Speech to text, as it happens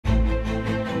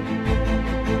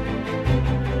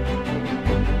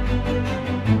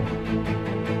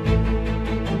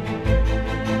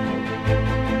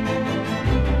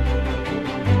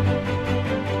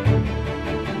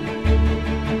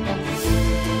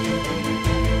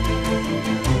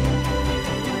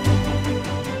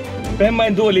ಪ್ರೇಮ್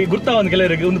ಬಾಯಿ ತೋಲಿ ಗುರ್ತಾ ಒಂದು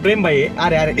ಕೆಲವರಿಗೆ ಒಂದು ಪ್ರೇಮ್ ಬಾಯಿ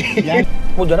ಆರೆ ಆರೆ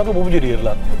ಜನಕ್ಕೂ ಬೂಬುಜುರಿ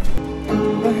ಇರಲ್ಲ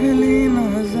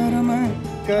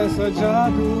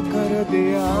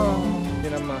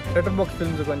ನಮ್ಮ ಶಟರ್ ಬಾಕ್ಸ್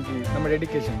ಫಿಲ್ಮ್ಸ್ ಕೊಂಚಿ ನಮ್ಮ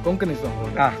ಡೆಡಿಕೇಶನ್ ಕೊಂಕಣಿ ಸಾಂಗ್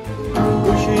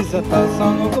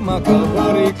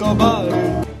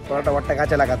ಪರೋಟ ಹೊಟ್ಟೆ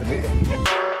ಕಾಚಲಾಗತ್ತೆ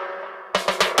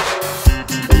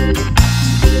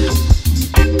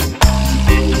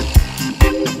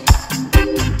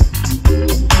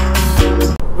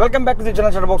welcome back to the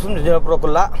channel shutter box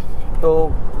ಜಯಪುರಕ್ಕಲ್ಲ so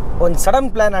ಒಂದು ಸಡನ್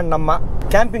ಪ್ಲಾನ್ ಅಂಡ್ ನಮ್ಮ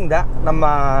ಕ್ಯಾಂಪಿಂಗ್ದ ನಮ್ಮ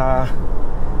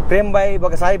ಪ್ರೇಮ್ ಬಾಯಿ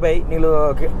ಬಗ್ಗೆ ಸಾಯಿ ಬಾಯಿ ನೀನು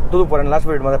ತುದುಪುರ ಲಾಸ್ಟ್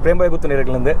ಬಿಟ್ಟು ಮತ್ತೆ ಪ್ರೇಮ್ ಬಾಯಿ ಗೊತ್ತು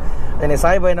ನೀರಿಗಳಿಂದ ಅದೇ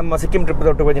ಸಾಯಿ ಬಾಯಿ ನಮ್ಮ ಸಿಕ್ಕಿಂ ಟ್ರಿಪ್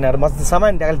ತೊಟ್ಟು ಹೋಗಿದ್ದಾರೆ ಮಸ್ತ್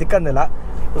ಸಮಯ ಅಲ್ಲಿ ತಿಕ್ಕಂದಿಲ್ಲ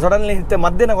ಸಡನ್ಲಿ ಇತ್ತೆ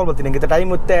ಮಧ್ಯಾಹ್ನ ಕಾಲ್ ಬರ್ತೀನಿ ಇಂಗಿತ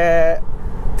ಟೈಮ್ ಮತ್ತೆ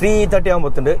 3:30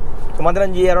 ಆಗುತ್ತುಂಡು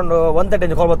ಮಧ್ಯಾಹ್ನ ಅರೌಂಡ್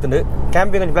 1:30 ಕಾಲ್ ಬರ್ತೀನಿ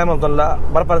ಕ್ಯಾಂಪಿಂಗ್ ಒಂದು ಪ್ಲಾನ್ ಮಾಡ್ತಲ್ಲ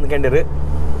ಬರ್ಪಾರ ಕೇಂದ್ರ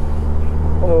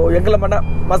ಎಂಕಲ ಮಣ್ಣ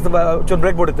ಮಸ್ತ್ ಚೂರು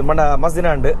ಬ್ರೇಕ್ ಬಿಡುತ್ತೆ ಮಣ್ಣ ಮಸ್ತ್ ದಿನ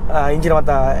ಉಂಡು ಇಂಚಿನ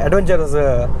ಮತ್ತು ಅಡ್ವೆಂಚರಸ್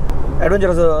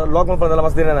ಲಾಕ್ ಮಾಡ್ಕೊಳ್ಳೋದಲ್ಲ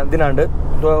ಮಸ್ತ್ ದಿನ ಉಂಡು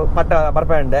ಸೊ ಪಟ್ಟ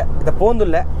ಬರ್ಪಾಂಡೆ ಇದು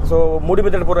ಪೋಂದಿಲ್ಲ ಸೊ ಮೂಡಿ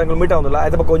ಬಿದ್ದ ಪೂರ ಎಂಗಳು ಮೀಟ್ ಆಗೋದಿಲ್ಲ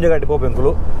ಆಯ್ತು ಪಕ್ಕ ಒಂಜೆ ಗಾಡಿ ಪೋಪು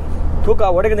ಎಂಕಲು ತೂಕ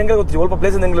ಒಡೆಗೆ ಎಂಗೆ ಗೊತ್ತಿತ್ತು ಸ್ವಲ್ಪ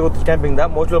ಪ್ಲೇಸ್ ಎಂಗೆ ಗೊತ್ತಿತ್ತು ಕ್ಯಾಂಪಿಂಗ್ದ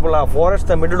ಮೋಸ್ಟ್ಲಿ ಸ್ವಲ್ಪ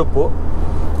ಫಾರೆಸ್ಟ್ ಮಿಡಲ್ ಉಪ್ಪು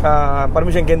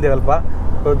ಪರ್ಮಿಷನ್ ಕೇಂದ್ರ ಅಲ್ಪ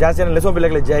ಜಾಸ್ತಿ ಜನ ಲೆಸೋ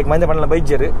ಬಿಲ್ಲೆಗಳಿಜ್ಜೆ ಈಗ ಮೈಂದ ಪಣ್ಣಲ್ಲ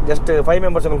ಬೈಜ್ಜರು ಜಸ್ಟ್ 5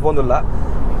 ಮೆಂಬರ್ಸ್ ಎಂಗಳು ಪೋಂದಿಲ್ಲ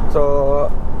ಸೊ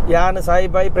ಯಾನ್ ಸಾಯಿ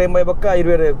ಬಾಯಿ ಪ್ರೇಮ್ ಬಾಯಿ ಬೊಕ್ಕ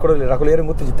ಇರುವೇರು ಕೊಡೋದಿಲ್ಲ ರಾಕುಲು ಏರು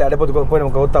ಗುತ್ತಿತ್ತೆ ಅಡೆ ಬದುಕು ಪೋಯಿನ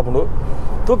ಮುಖ ಗೊತ್ತಾಪುಂಡು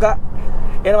ತೂಕ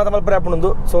ಏನು ಮಾತ್ರ ಮಲ್ಪರೆ ಹಾಪುಂಡು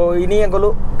ಸೊ ಇನಿ ಅಂಕಲು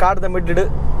ಕಾಡ್ದ ಮಿಡ್ಡು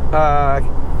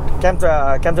ಕ್ಯಾಂಪ್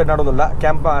ಸೈಡ್ ಮಾಡೋದಿಲ್ಲ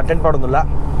ಕ್ಯಾಂಪ್ ಟೆಂಟ್ ಮಾಡೋದಿಲ್ಲ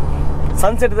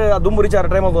ಸನ್ಸೆಟ್ ದುಂಬು ರೀಚ್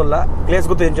ಟ್ರೈ ಮಾಡೋದಿಲ್ಲ ಪ್ಲೇಸ್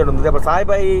ಗೊತ್ತು ಎಂಚು ಅಪ್ಪ ಸಾಯಿ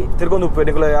ಬಾಯಿ ತಿರ್ಗೊಂಡು ಉಪ್ಪು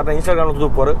ನಿಗಳು ಯಾರನ್ನ ಇನ್ಸ್ಟಾಗ್ರಾಮ್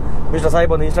ಉಪ್ಪರು ಮಿಸ್ಟರ್ ಸಾಯಿ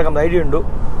ಬಂದು ಇನ್ಸ್ಟಾಗ್ರಾಮ್ದು ಐಡಿ ಉಂಡು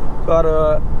ಸೊ ಅವರು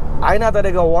ಆಯ್ನಾ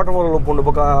ತಾರೀಕು ವಾಟರ್ ಫಾಲ್ ಉಪ್ಪುಂಡು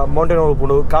ಬೊಕ್ಕ ಮೌಂಟೇನ್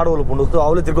ಉಪ್ಪುಂಡು ಕಾಡು ಉಪ್ಪುಂಡು ಸೊ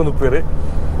ಅವಳು ತಿರ್ಗೊಂಡು ಉಪ್ಪೇರು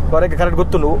ಹೊರಗೆ ಕರೆಕ್ಟ್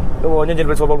ಗೊತ್ತುಂಡು ಒಂಜೊಂಜಿ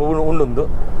ಪ್ಲೇಸ್ ಸ್ವಲ್ಪ ಉಂಡು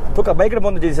ತೂಕ ಬೈಕ್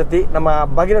ಬಂದು ಜಿ ಸತಿ ನಮ್ಮ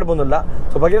ಬಗಿರಾಡ್ ಬಂದಿಲ್ಲ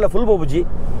ಸೊ ಬಗಿರೆಲ್ಲ ಫುಲ್ ಬೋಬುಜಿ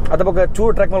ಅದ ಬಗ್ಗೆ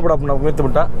ಚೂರು ಟ್ರ್ಯಾಕ್ ಮಾಡ್ಬಿಡ ನಾವು ಮಿತ್ತು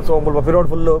ಬಿಟ್ಟ ಸೊ ಸ್ವಲ್ಪ ಪಿರೋಡ್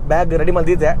ಫುಲ್ಲು ಬ್ಯಾಗ್ ರೆಡಿ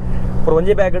ಮಾಡಿದ್ದೆ ಪೂರ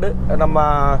ಒಂಜೇ ಬ್ಯಾಗ್ ನಮ್ಮ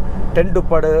ಟೆಂಟ್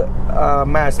ಉಪ್ಪಡು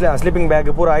ಸ್ಲೀಪಿಂಗ್ ಬ್ಯಾಗ್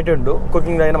ಪೂರ ಐಟಮ್ ಉಂಡು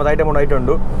ಕುಕಿಂಗ್ ನಮ್ಮ ಐಟಮ್ ಉಂಡು ಐಟಮ್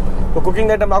ಉಂಡು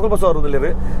ಕುಕಿಂಗ್ ಐಟಮ್ ನಾಲ್ಕು ಬಸ್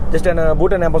ಬರುದಿಲ್ಲ ಜಸ್ಟ್ ಏನು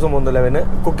ಬೂಟನ್ ಆ್ಯಂಪಸ್ ಬಂದಿಲ್ಲ ಅವೇನು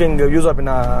ಕುಕಿಂಗ್ ಯೂಸ್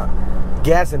ಆಪಿನ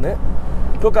ಗ್ಯಾಸನ್ನು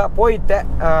ತೂಕ ಪೋಯಿತ್ತೆ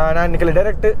ನಾನು ಕೆಲ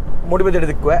ಡೈರೆಕ್ಟ್ ಮೂಡಿಬಿದಿರೆ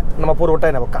ದಿಕ್ಕುವೆ ನಮ್ಮ ಪೂರ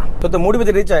ಒಟ್ಟಾಯಿನ ಪಕ್ಕ ಸೊ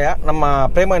ಮೂಡಿಬಿದಿರೆ ರೀಚ್ ಆಯ ನಮ್ಮ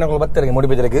ಪ್ರೇಮ ಬರ್ತಾರೆ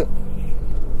ಮೂಡಿಬಿದಿರೆಗೆ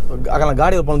ಆಗಲ್ಲ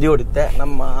ಗಾಡಿ ಒಂದು ಹೊಡಿತ್ತೆ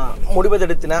ನಮ್ಮ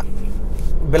ಮೂಡಿಬಿದಿರೆತ್ತಿನ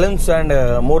ಬೆಲೂನ್ಸ್ ಆ್ಯಂಡ್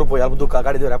 3 ರೂಪಾಯಿ ಅಲ್ಪ ತೂಕ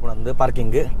ಗಾಡಿ ದೇವ್ರ ಆಪಣಂದು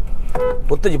ಪಾರ್ಕಿಂಗ್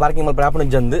ಒತ್ತಜಿ ಪಾರ್ಕಿಂಗ್ ಮಲ್ಪ ಆಪಣ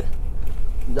ಜಂದು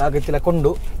ಜಾಗತ್ತಿಲ್ಲ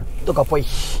ಕೊಂಡು ತೂಕ ಪೊಯ್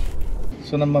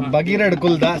ಸೊ ನಮ್ಮ ಬಗೀರಡ್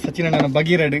ಕುಲ್ದ ಸಚಿನ್ ಅಣ್ಣ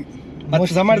ಬಗೀರಡ್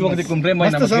ಸಮಾಡ್ ಹೋಗದಿಕ್ಕು ಪ್ರೇಮ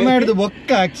ಸಮಾಡ್ದು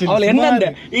ಬೊಕ್ಕ ಆಕ್ಚುಲಿ ಅವಳು ಎನ್ನಂದೆ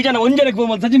ಈ ಜನ ಒಂಜನಕ್ಕೆ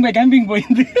ಹೋಗ್ಬೋದು ಸಚಿನ್ ಬಾಯ್ ಕ್ಯಾಂಪಿಂಗ್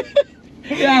ಪೋಯಿಂದು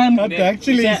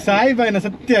ಆಕ್ಚುಲಿ ಸಾಯಿ ಬಾಯಿನ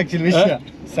ಸತ್ಯ ಆಕ್ಚುಲಿ ವಿಷಯ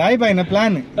ಸಾಯಿ ಬಾಯಿನ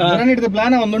ಪ್ಲಾನ್ ಹಿಡಿದ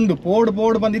ಪ್ಲಾನ್ ಒಂದುಂಡು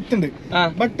ಪೋಡ್ ಬಂದ್ ಇತ್ತುಂಡು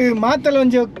ಬಟ್ ಮಾತಲ್ಲ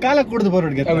ಒಂಜಿ ಕಾಲ ಕುಡ್ದು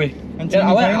ಬರೋಡ್ಗೆ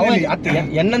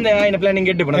ಎನ್ನಂದೆ ಆಯ್ನ ಪ್ಲಾನಿಂಗ್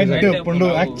ಎಡ್ಡು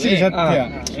ಆಕ್ಚುಲಿ ಸತ್ಯ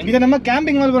ಈಗ ನಮ್ಮ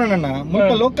ಕ್ಯಾಂಪಿಂಗ್ ಮಲ್ ಬರೋಣ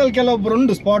ಮುಲ್ಪ ಲೋಕಲ್ ಕೆಲವೊಬ್ರು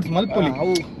ಉಂಡು ಸ್ಪಾಟ್ಸ್ ಮಲ್ಪೊಲಿ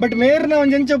ಬಟ್ ಮೇರ್ನ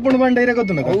ಒಂದ್ ಎಂಚಪ್ಪುಂಡು ಬಂಡ ಇರ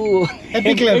ಗೊತ್ತುಂಡು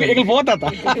ಪೋತಾತ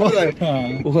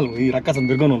ಈ ರಕ್ಕಸನ್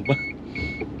ಬಿರ್ಗೋನು ಅಲ್ಪ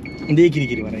ಇದೇ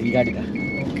ಕಿರಿಕಿರಿ ಮರ ಈ ಗಾಡಿದ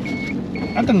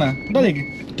ಅಂತಣ್ಣ ಬದೀಗ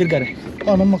ತಿರ್ಗಾರೆ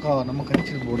ನಮ್ಮ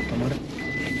ಕರಿಚಿದ ಬೋಡುತ್ತ ಮಾಡ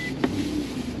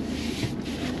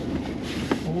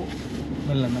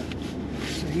ಮೆಲ್ಲನ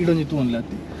ಈಡೊಂಜಿ ತೂನ್ಲ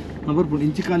ಅತ್ತಿ ಬರ್ಬೋದು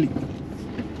ಇಂಚಿ ಖಾಲಿ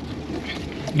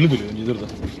ಇಳಿದು ಇದ್ರದ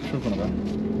ಸ್ವಲ್ಪನದ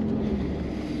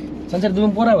ಸಂಚಾರ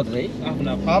ಪೂರ ಆವತ್ತದ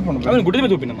ಅವನು ಗುಡ್ಡದ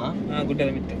ಮೇಲೆ ತೂಪಿನಮ್ಮ ಗುಡ್ಡದ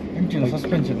ಮಿತ್ತೆ ಇಂಚಿನ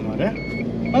ಸಸ್ಪೆನ್ಷನ್ ಮಾರೆ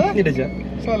ಇಡಜ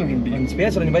ಸಾಲಿಡ್ ಉಂಟು ಒಂದು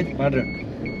ಸ್ಪೇಸ್ ಒಂದು ಬೈಕ್ ಮಾಡ್ರಿ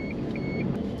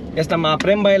ಎಸ್ ನಮ್ಮ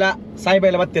ಪ್ರೇಮ್ ಬಾಯಿಲ ಸಾಯಿ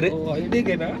ಬಾಯಿಲ ಬತ್ತಿರಿ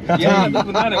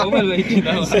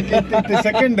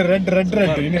ಸೆಕೆಂಡ್ ರೆಡ್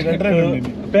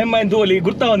ಪ್ರೇಮ್ ಬಾಯಿ ತೋಲಿ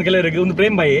ಗುರ್ತಾ ಒಂದು ಕೆಲವರಿಗೆ ಒಂದು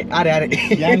ಪ್ರೇಮ್ ಬಾಯಿ ಆರೆ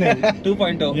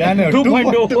 2.0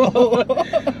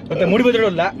 ಮತ್ತೆ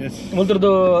ಮುಡಿಬದ್ರಲ್ಲ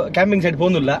ಮುಲ್ತರದು ಕ್ಯಾಂಪಿಂಗ್ ಸೈಡ್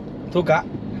ಪೋಂದಿಲ್ಲ ತೂಕ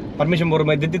ಪರ್ಮಿಷನ್ ಬೋರ್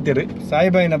ಮೈ ದಿತ್ತಿತ್ತೀರಿ ಸಾಯಿ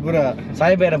ಬಾಯಿನ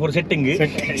ಪೂರ ಸೆಟ್ಟಿಂಗ್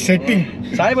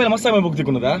ಸಾಯಿ ಬಾಯಿಲ ಮಸ್ತ್ ಸಮಯ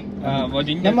ಮುಗ್ತಿಕ್ಕುನದ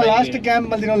ನಮ್ಮ ಲಾಸ್ಟ್ ಕ್ಯಾಂಪ್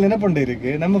ಮಲ್ದಿನ ನೆನಪುಂಡು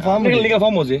ಇರಿಗೆ ನಮ್ಮ ಫಾರ್ಮ್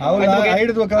ಹೌಸ್ ಕ್ಯಾಂಪ್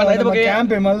ಐದ ಬಗ್ಗೆ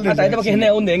ಹಿಂದೆ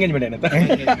ಒಂದು ಎಂಗೇಜ್ಮೆಂಟ್ ಏನಂತ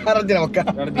ಅರ್ದಿನ ಒಕ್ಕ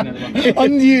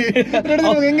ಒಂಜಿ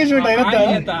ಎಂಗೇಜ್ಮೆಂಟ್ ಆಯ್ತಾ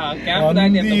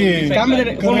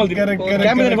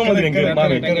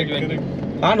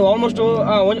ನಾನು ಆಲ್ಮೋಸ್ಟ್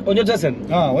ಒಂದು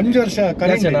ವರ್ಷ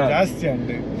ಜಾಸ್ತಿ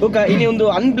ಉಂಟು ತೂಕ ಇನಿ ಒಂದು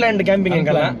ಅನ್ಪ್ಲಾನ್ಡ್ ಕ್ಯಾಂಪಿಂಗ್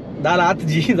ಎಂಕಲ್ಲ ದಾಲ್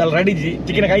ಆತ್ಜಿ ದಾಲ್ ರೆಡಿಜಿ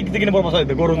ಚಿಕ್ಕಿನ ಕೈ ತಿಕ್ಕಿನ ಬೋರ್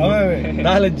ಮಸಾಲ ಗೋರು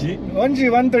ದಾಲಜ್ಜಿ ಒಂಜಿ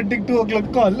 1:30 2 o'clock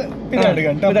ಕಾಲ್ 2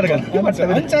 ಗಂಟೆ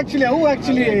ಆಕ್ಚುಲಿ ಅವು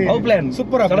plan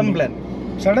super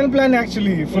sudden plan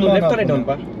actually full left right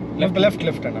ಅಲ್ಪ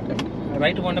ಲೆಫ್ಟ್ ಅಣ್ಣ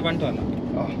ರೈಟ್ ಬಂಡ ಅಲ್ಲ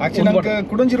ಆಕ್ಚುಲಿ ನಮಗೆ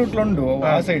ಕುಡಂಜಿ ರೂಟ್ ಉಂಡು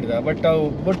ಆ ಸೈಡ್ ಬಟ್ ಅವು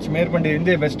ಬೊಚ್ ಮೇರ್ಪಂಡಿ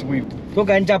ಇಂದೇ ಬೆಸ್ಟ್ ಪೋಯಿ ತೂಕ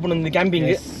ಎಂಚಾಪುನ ಒಂದು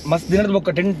ಕ್ಯಾಂಪಿಂಗ್ ಮಸ್ತ್ ದಿನದ ಬೊಕ್ಕ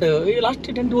ಟೆಂಟ್ ಲಾಸ್ಟ್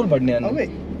ಟೆಂಟ್ ಹೋಲ್ ಬಡ್ನೆ ಅವೇ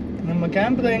ನಮ್ಮ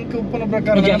ಕ್ಯಾಂಪ್ ದ ಎಂಕ ಉಪ್ಪನ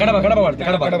ಪ್ರಕಾರ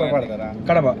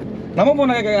ಕಡಬ ನಮ್ಮ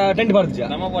ಪೋನ ಟೆಂಟ್ ಬರ್ತಿಜ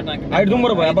ಐದು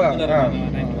ತುಂಬರು ಅಪ್ಪ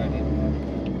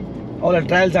ಅವಳ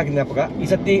ಟ್ರಯಲ್ಸ್ ಹಾಕಿದ್ದೆ ಅಪ್ಪಗ ಈ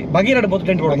ಸತಿ ಬಗೀರಡ್ ಮೊದಲು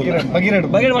ಟೆಂಟ್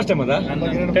ಬಗೀರಡ್ ಫಸ್ಟ್ ಟೈಮ್ ಅದ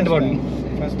tent ಬಾಡು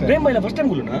Prem ಬೈಲ first time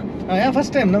ಗುಳುನಾ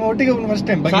first time ನಮ್ಮ ಒಟ್ಟಿಗೆ ಫಸ್ಟ್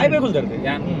ಟೈಮ್ ಸಾಯ್ಬೇಕು ಗುಲ್ದಾರ್ದೆ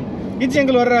ಇಜ್ಜಿ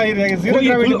ಅಂಕಲ್ ವರ ಝೀರೋ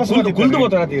ಗ್ರಾವಿಟಿ ಬಸ್ ಕುಲ್ದು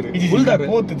ಬೋತಾರ ತೀರು ಗುಲ್ದಾರ್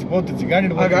ಪೋತಿಜ್ಜಿ ಗಾಡಿ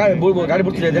ಗಾಡಿ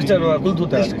ಬಿಡ್ತಿಲ್ಲ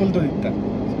ಜಸ್ಟ್ ಕುಲ್ದು ಇತ್ತ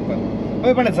ಸೂಪರ್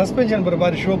ಹೋಯ್ ಪಂಡ ಸಸ್ಪೆನ್ಷನ್ ಬರ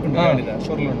ಬಾರಿ ಶೋಕ್ ಉಂಟು ಗಾಡಿದ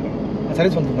ಸೊರ್ಲುಂಟು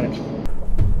ಸರ್ವಿಸ್ ಬಂತು ಮನೆ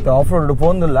ಆಫ್ ರೋಡ್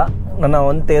ಪೋಂದಿಲ್ಲ ನನ್ನ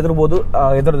ಒಂತೆ ಎದುರ್ಬೋದು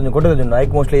ಎದುರು ಕೊಟ್ಟಿದ್ದು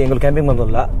ಐಕ್ ಮೋಸ್ಟ್ಲಿ ಎಂಗಲ್ ಕ್ಯಾಂಪಿಂಗ್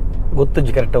ಬಂದಿಲ್ಲ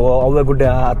ಗೊತ್ತಜ್ಜಿ ಕರೆಕ್ಟ್ ಅವ್ವ ಗುಡ್ಡೆ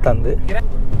ಹತ್ತಂದು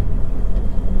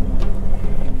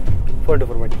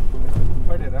 44 ಮಾಡಿ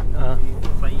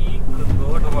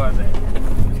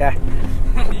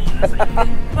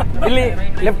ಇಲ್ಲಿ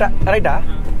ಲೆಫ್ಟಾ ರೈಟಾ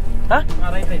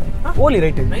ಓಲಿ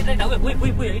ರೈಟ್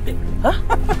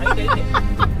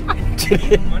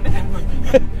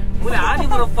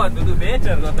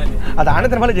ಅದು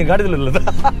ಆಣತ್ರ ಮಳೆ ಗಾಡಿದಿಲ್ಲ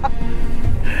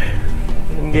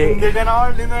ನಿಮಗೆ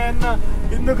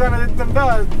ಹಿಂದೂ ಕಾಣದಿತ್ತಂತ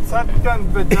ಸಟ್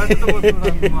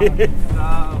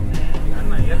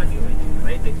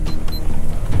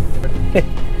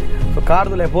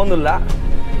ಕಾರ್ದುಲೆ ಪೋಂದುಲ್ಲ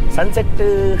ಸನ್ಸೆಟ್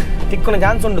ತಿಕ್ಕುನ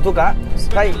ಚಾನ್ಸ್ ಉಂಟು ತೂಕ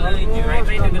ಸ್ಕೈ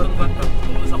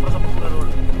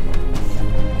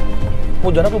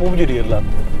ಜನಕ್ಕೂ ಬೂಬುಜುರಿ ಇರಲ್ಲ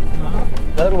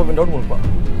ಜನಕ್ಕೂ ಬೂಬಿ ಡೌಟ್ ಮುಲ್ಪ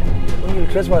ಒಂದು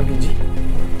ಟ್ರೇಸ್ ಮಾಡ್ತಿಜ್ಜಿ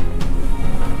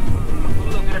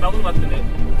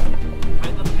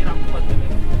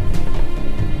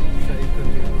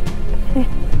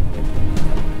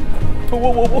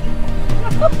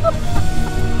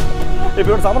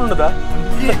ఇప్పుడు సామాన్ ఉండదా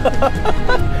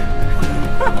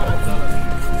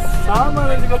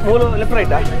మూడు లెఫ్ట్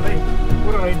రైటా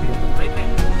పూర రైట్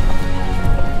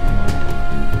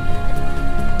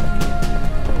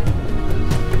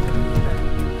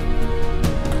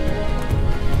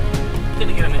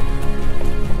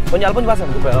కొంచెం అల్పం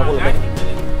పాసాను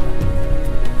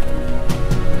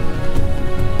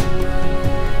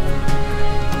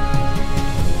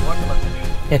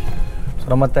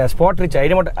ಮತ್ತೆ ಸ್ಪಾಟ್ ರೀಚ್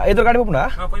ಐಡಿ ಮಟ್ಟ ಐದು ಗಾಡಿ ಹೋಗ್ಬೋಣ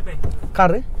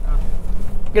ಕಾರ್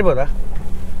ಇರ್ಬೋದಾ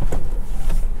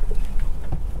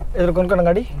ಎದುರು ಕೊಂಡ್ಕೊಂಡ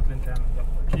ಗಾಡಿ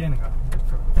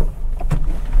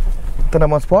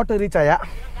ನಮ್ಮ ಸ್ಪಾಟ್ ರೀಚ್ ಆಯ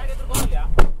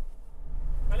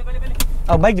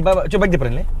ಬೈಕ್ ಬೈಕ್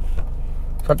ದಿಪ್ಪರಲ್ಲಿ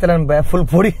ಸತ್ಯ ನಾನು ಫುಲ್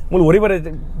ಪೊಡಿ ಮುಲ್ ಒರಿ ಬರ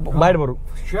ಬಾಯ್ಡ್ ಬರು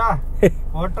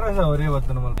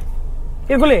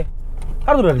ಇರ್ಕೊಲ್ಲಿ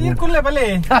ಇರ್ಕೊಲ್ಲೆ ಬಲೆ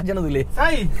ಜನದಲ್ಲಿ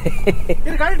ಸಾಯಿ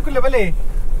ಗಾಡಿ ಇಟ್ಕೊಲ್ಲೆ ಬಲೆ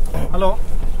ಹಲೋ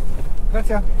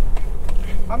ಗಚ್ಚ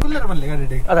ಅಂಗುಲ್ಲರ ಬಲ್ಲೆ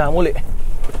ಗಾಡಿ ಅದಾ ಮೂಲೆ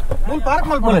ಮೂಲ್ ಪಾರ್ಕ್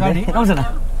ಮಲ್ಪೋಲ ಗಾಡಿ ನಮಸ್ಕಾರ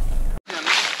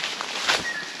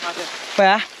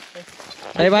ಪಯಾ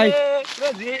ಬೈ ಬೈ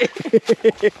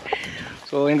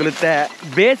ಸೊ ಎಂಗಲುತ್ತೆ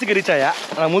ಬೇಸಿಗೆ ರೀಚ್ ಆಯ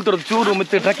ಮೂಲ್ತರ ಚೂರು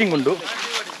ಮತ್ತೆ ಟ್ರೆಕ್ಕಿಂಗ್ ಉಂಟು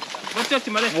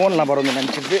ಓನ್ಲ ಬರೋದು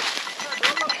ನೆನಪಿದ್ವಿ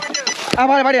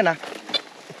ಮಾಡಿ ಮಾಡಿ ಅಣ್ಣ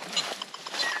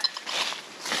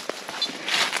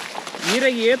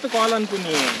ನೀರಿಗೆ ಏತು ಕಾಲ್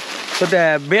ಅನ್ಕುನಿ ಮತ್ತೆ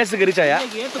ಬೇಸಿಗೆ ರೀಚ್ ಆಯ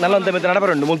ನಲ್ಲೊಂದ ಮೆತ್ತ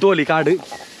ನಡಬರುಂಡು ಮುಲ್ ತೋಲಿ ಕಾಡು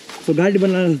ಸೊ ಗಾಡಿ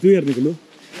ಬಂದ ತೂಯರ್ ನಿಕಲು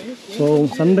ಸೊ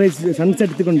ಸನ್ರೈಸ್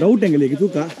ಸನ್ಸೆಟ್ ತಿಕೊಂಡು ಡೌಟ್ ಹೆಂಗಲಿ ಈಗ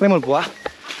ತೂಕ ಟ್ರೈ ಮಲ್ಪುವ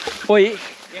ಹೋಯ್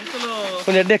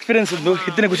ಒಂದು ಎಡ್ಡೆ ಎಕ್ಸ್ಪೀರಿಯನ್ಸ್ ಉಂಟು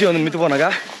ಇತ್ತಿನ ಖುಷಿ ಒಂದು ಮಿತ್ತು ಪೋನಾಗ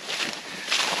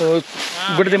ಸೊ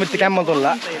ಗುಡ್ಡದ ಮಿತ್ತು ಕ್ಯಾಂಪ್ ಅಂತಲ್ಲ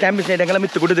ಕ್ಯಾಂಪಿಂಗ್ ಸೈಡ್ ಹೆಂಗೆಲ್ಲ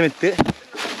ಮಿತ್ತು ಗುಡ್ಡದ ಮಿತ್ತು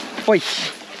ಹೋಯ್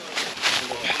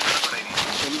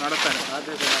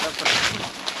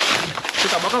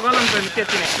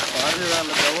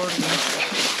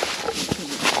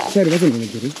ಸರಿ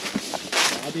ಬರ್ತೀನಿ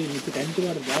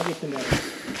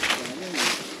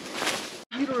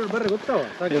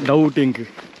ಡೌಟಿಂಗ್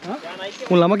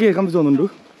ನಮಗೆ ಕಂಪಿಸೋದುಂಡು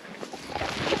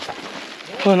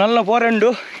ನಲ್ಲ ಪೋರೆಂಡು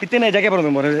ಇತ್ತೇನೆ ಜಗೆ ಬರೋದು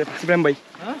ಪ್ರೇಮ್ ಬೈ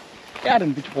ಯಾರು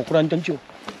ಪೊಕ್ಕಡ ಅಂಚು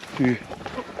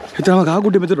ಇತ್ತ ನಮಗೆ ಆ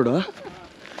ಗುಡ್ಡೆ ಮೆತ್ತರೋಡು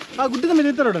ಆ ಗುಡ್ಡದ ಮೇಲೆ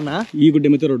ಎತ್ತರೋಡಣ್ಣ ಈ ಗುಡ್ಡೆ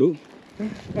ಮೆತ್ತರೋಡು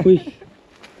ಹುಯ್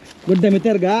ಗುಡ್ಡೆ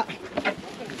ಮೆತ್ತರ್ಗ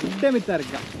ಗುಡ್ಡೆ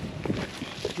ಮಿತ್ತಾರ್ಗ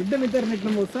ಗುಡ್ಡೆ ಮಿತ್ತಾರ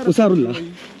ನಮ್ಮ ಹುಷಾರಿಲ್ಲ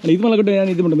ಇದು ಮಲ್ಲ ಗುಡ್ಡೆ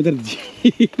ನಾನು ಇದು ಮಾಡಿ ಮೆತ್ತರ್ಜಿ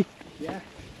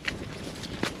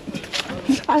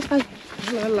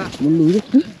ಅಲ್ಲ ಮುಳ್ಳು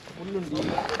ಇದು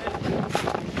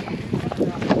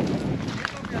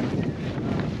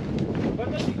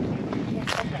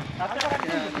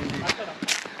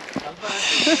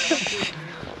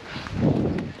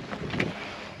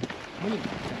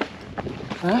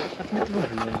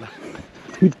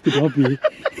ಕಾಪಿ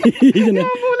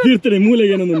ಇರ್ತಾರೆ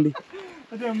ಮೂಲೆಗೆ ಏನೊಂದುಂಡು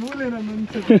ಅದೇ ಮೂಲೆ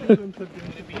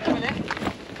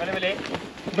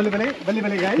ಬಲೆ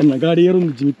ಗಾಯ್ಸ್ ನನ್ನ ಗಾಡಿ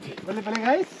ಏರೊಂದು ಜಿಮಿತ್ತಿ ಬಲೆ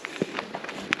ಗಾಯ್ಸ್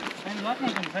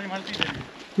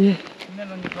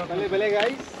ಬಲೆ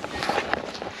ಗಾಯ್ಸ್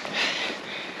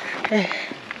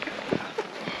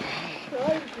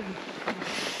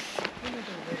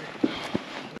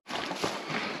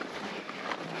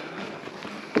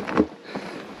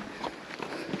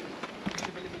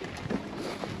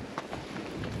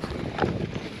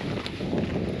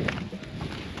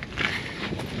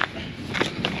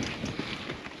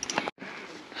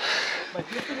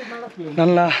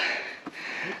ನನ್ನ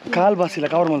ಕಾಲು ಬಾಸಿಲ್ಲ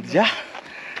ಕವರ್ ಮಾಡ್ತಿದ್ಯಾ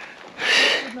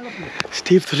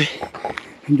ಸ್ಟೀವ್ ತುಲಿ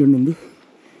ಹಿಂಜೊಂದೊಂದು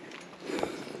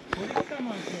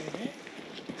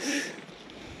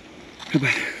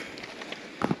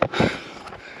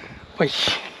ಬೈ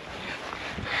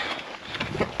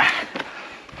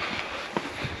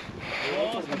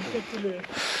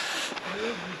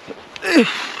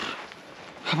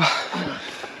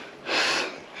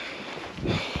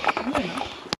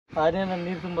ಅದೇ ನಾನು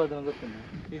ನೀರು ತುಂಬ ಅದನ್ನು ಗೊತ್ತಿಲ್ಲ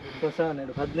ಹೊಸ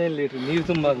 15 ಲೀಟ್ರ್ ನೀರು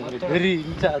ತುಂಬ ಅದು ಬರೀ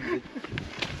ಇಂಚ ಅದು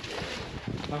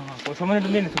ಹೊಸ ಮನೆ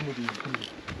ತುಂಬಿದ್ದೀನಿ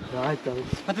ಆಯ್ತು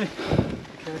ಅದು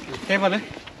ಟೇಬಲ್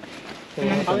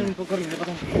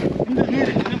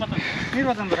ನೀರು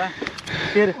ಬರ್ತಂದ್ರ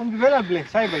ಒಂದು ಬೇಡ ಆಗ್ಲಿ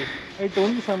ಸಾಯಿ ಬೈ ಆಯ್ತು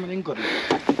ಒಂದು ಸಾಮಾನು ಹಿಂಗೆ ಕೊಡಿ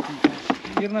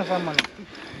ನೀರಿನ ಸಾಮಾನು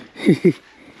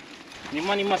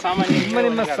ನಿಮ್ಮ ಸಾಮಾನ್ಯ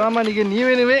ನಿಮ್ಮ ಸಾಮಾನಿಗೆ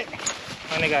ನೀವೇ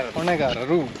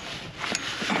ಹೊಣೆಗಾರರು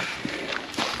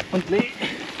ಮಂತ್ಲಿ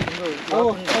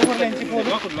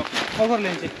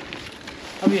ಓವರ್ಲೆಂಚಿ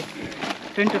ಅವಿ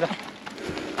ಟೆಂಟದ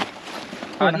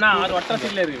ಅದು ಒಟ್ಟ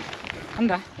ಸಿಗ್ಲೇ ರೀ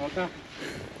ಅಂದ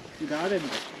ಇದಾದೆ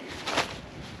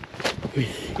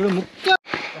ಇದು ಮುಖ್ಯ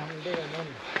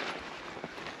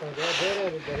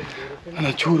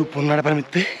ಚೂರು ಪೊನ್ನಾಡ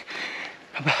ಪರಮಿತ್ತೆ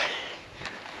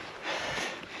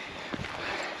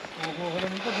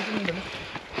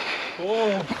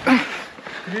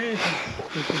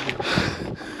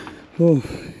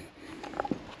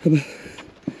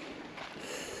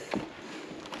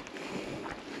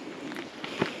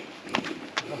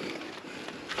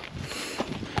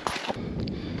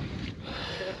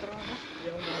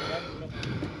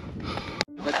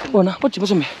ಓನಾ ಪಚ್ಚಿ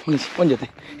ಬಸೊಮ್ಮೆ ಒಂಜತೆ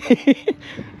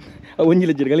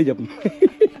ಒಂಜಿಲ ಗಲೀಜ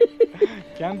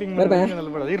ಕ್ಯಾಂಪಿಂಗ್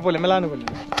ಇರ್ಬೋದು ಮೆಲಾನು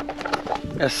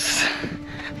ಎಸ್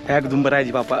ಹ್ಯಾಕ್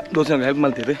ದುಂಬರಾಜಿ ಪಾಪ ದೋಸೆ ಹ್ಯಾಕ್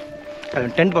ಮಲ್ತಿದ್ದು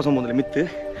ಅದನ್ನು ಟೆಂಟ್ ಪಾಸ್ ಮುಂದೆ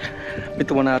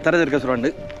ಮಿತ್ತು ಮೊನ್ನ ತರದಿರ್ಗ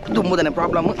ಸುರಂಡು ತುಂಬುದನೆ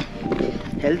problem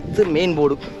health main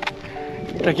board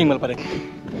trekking ಮಲ್ಪರೆ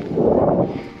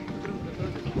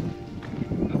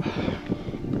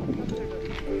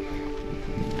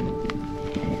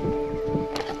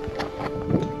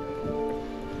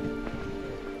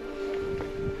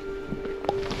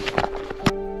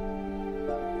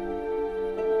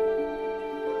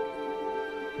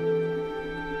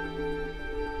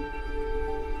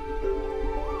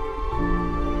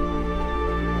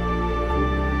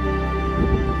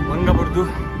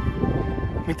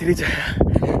ಮಿತಿರಿಜ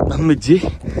ನಮ್ಮಿಜ್ಜಿ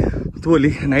ತೋಲಿ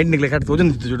ನೈಟ್ ನಿಗ್ಲೆ ಕರೆಕ್ಟ್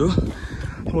ತೋಜೊಂದಿತ್ತು ಜೋಡು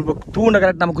ಮುಲ್ಪ ತೂಂಡ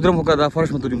ಕರೆಕ್ಟ್ ನಮ್ಮ ಕುದುರೆ ಮುಖದ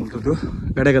ಫಾರೆಸ್ಟ್ ಮತ್ತು ಮುಲ್ತದ್ದು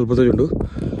ಗಡೆಗಲ್ ಬತ್ತೋಜುಂಡು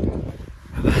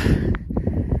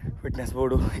ಫಿಟ್ನೆಸ್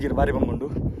ಬೋರ್ಡು ಹೀಗೆ ಬಾರಿ ಬಂಗೊಂಡು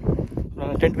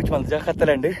ನಾನು ಟೆಂಟ್ ಪಿಚ್ ಮಾಡ್ತಿದ್ದೆ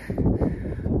ಕತ್ತಲೆಂಡು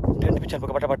ಟೆಂಟ್ ಪಿಚ್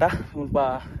ಅನ್ಬೇಕು ಪಟ ಪಟ ಮುಲ್ಪ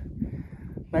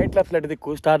ನೈಟ್ ಲ್ಯಾಪ್ ಫ್ಲೈಟ್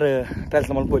ದಿಕ್ಕು ಸ್ಟಾರ್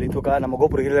ಟ್ರೈಲ್ಸ್ ಮಲ್ಪೋಲಿ ತೂಕ ನಮ್ಮ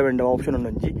ಗೋಪುರ ಇರವೆಂಡ ಆಪ್ಷನ್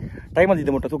ಉಂಡೊಂಜಿ ಟೈಮ್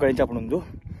ಅಂದಿದ್ದೆ ಮುಟ್ಟ ತೂಕ ಎಂಚಾಪಣೊಂದು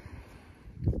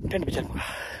ಟೆಂಟ್ ಪಿಚ್ ಅನ್ಬೇಕು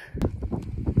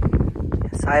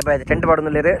ಸಾಯಿಬಾಯ್ ಟೆಂಟ್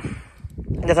ಪಾಡೊಂದುಲ್ಲೇರು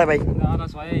ಎಂಜ ಸಾಯಿಬಾಯ್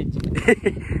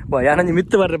ಯಾನಂಜಿ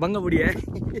ಮಿತ್ತು ಬರ್ರೆ ಬಂಗ ಬುಡಿಯೇ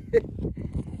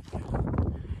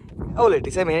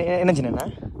ಅವಲೇಟಿ ಸೇಮೆ ಏನಂಚಿನ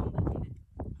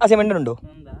ಆ ಸೇಮ್ ಎಂಡುಂಡು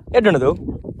ಎಡ್ಡುಂಡದು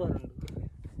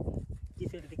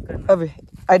ಅವೇ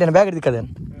ಐಡನ ಬ್ಯಾಗ್ ಹಿಡಿದಿಕ್ಕದೇನು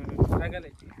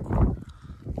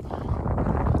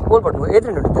ಓಲ್ಪಟ್ಟು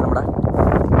ಏತ್ರೆಂಡು ಉಂಡಿತ್ತೆ ನಮ್ಮಡ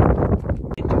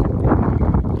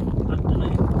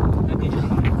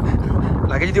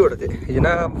ಲಗೇಜ್ ಓಡದೆ ಇದನ್ನ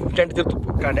ಟೆಂಟ್ ತಿರ್ತು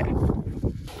ಕಾಂಡೆ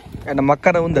ನಮ್ಮ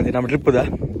ಅಕ್ಕನ ಉಂದದೆ ನಮ್ಮ ಟ್ರಿಪ್ಪದ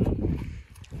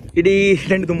ಇಡೀ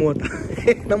ಟೆಂಟ್ ತುಂಬ ಅಂತ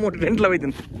ನಮ್ಮ ಒಟ್ಟು ಟೆಂಟ್ ಲವ್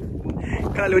ಇದ್ದೀನಿ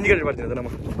ಕಾಲಿ ಒಂಜಿ ಕಡೆ ಬರ್ತೀನಿ ಅದು ನಮ್ಮ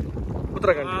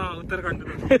ಉತ್ತರಾಖಂಡ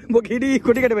ಇಡೀ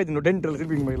ಕೊಟಿ ಕಡೆ ಬೈತೀನಿ ಟೆಂಟ್ ಎಲ್ಲ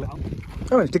ಸ್ಲೀಪಿಂಗ್ ಮಾಡಿಲ್ಲ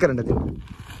ಸ್ಟಿಕ್ಕರ್ ಅಂಟದಿ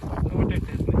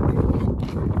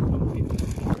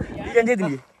ಈಗ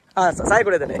ಅಂಜಿದ್ದೀನಿ ಸಾಯಿ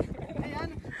ಕೂಡ ಇದ್ದಾನೆ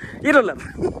ಇರಲ್ಲ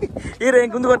ಈರ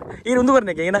ಹೆಂಗೆ ಉಂದು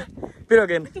ಬರ್ನೇಕೆ ಏನ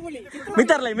ಪಿರೋಗೆ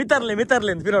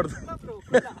ಮಿತ್ತಾರ್ಲೆ ಅಂತ ಪಿರೋಡ್ದು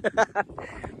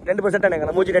 10% ಅಣ್ಣ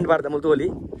ನಮ್ಮ ಮೂಜಿ 10 ಬಾರ್ದ ಮುಲ್ತೋಲಿ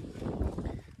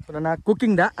ನನ್ನ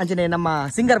ಕುಕ್ಕಿಂಗ್ದ ಅಂಚನೆ ನಮ್ಮ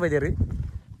ಸಿಂಗರ್ ಬೈದೇರಿ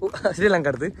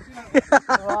ಶ್ರೀಲಂಕಾಡ್ದು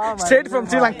ಸ್ಟ್ರೇಟ್ ಫ್ರಮ್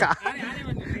ಶ್ರೀಲಂಕಾ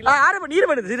ನೀರು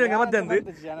ಬಂದಿದ್ದು ಶ್ರೀಲಂಕಾ ಮತ್ತೆ ಅಂದು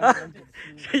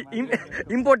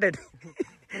ಇಂಪೋರ್ಟೆಡ್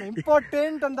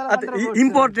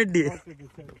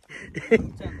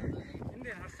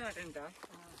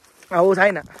ಅವು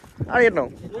ಸಾಯಿನ ಏನು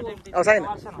ನಾವು ಅವು ಸಾಯಿನ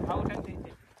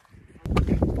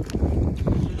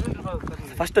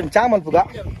ಫಸ್ಟ್ ಒಂದು ಚಾ ಮಲ್ಪುಗ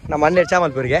ನಮ್ಮ ಅಣ್ಣೆ ಚಾ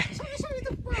ಮಲ್ಪೂರಿಗೆ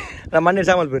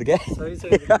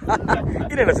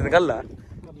ಇನ್ನೇನು ಕಲ್ಲ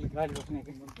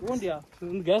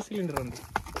ಗ್ಯಾಸ್ ಸಿಲಿಂಡರ್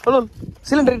ಹಲೋ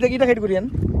ಸಿಲಿಂಡರ್ ಇಟ್ಟ ಕಟ್ಬಿಡಿ ಅನ್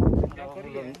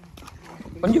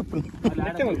ಒಂಜಿ ಉಪ್ಪು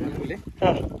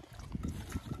ಹಾಂ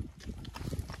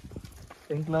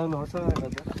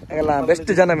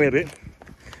ಬೆಸ್ಟ್ ಜನ ಮೇರು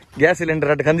ಗ್ಯಾಸ್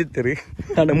ಸಿಲಿಂಡರ್ ಅಟ್ಟು ಕಂದಿತ್ತೀರಿ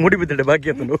ನಾನು ಮುಡಿ ಬಿದ್ದಿದ್ದೆ ಬಾಕಿ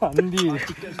ಆತನು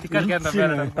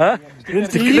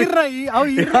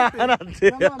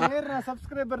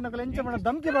ಸಬ್ಸ್ಕ್ರೈಬರ್ ಎಂಚ ಮಾಡ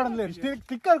ಧಮ್ಕಿ ಮಾಡಲೇ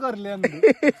ಸ್ಟಿಕ್ಕರ್ ಕೊರ್ಲಿ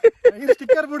ಅಂದ್ರೆ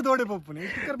ಸ್ಟಿಕ್ಕರ್ ಬಿಡ್ದು ಓಡಿ ಪಪ್ಪುನಿ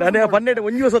ನಾನೇ ಪನ್ನೆಟ್ಟು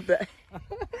ಒಂಜಿ ಹೊಸತ್ತೆ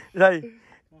ಸಾಯಿ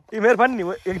ಈ ಮೇರೆ ಬನ್ನಿ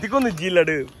ಈಗ ತಿಕ್ಕೊಂದು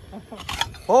ಜಿಲ್ಲಡು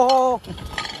ಓಹೋ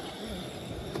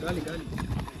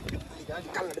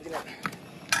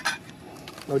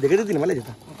ನಾವು ತೆಗೆದಿದ್ದೀನಿ ಮಳೆ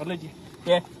ಜೊತೆ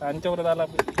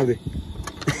ಅದೇ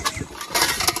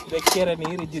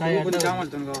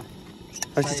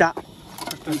ಅಷ್ಟು ಚಾ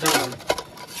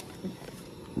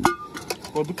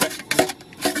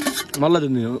ಮಲ್ಲದು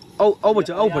ನೀವು ಅವು ಅವು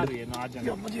ಬಚ್ಚ ಅವು ಪಡಿ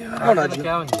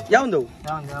ಯಾವಂದವು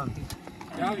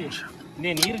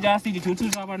ನೀರು ಜಾಸ್ತಿ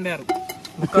ಚುಚ್ಚಲು ಸಾಪಂಡ್ಯಾರು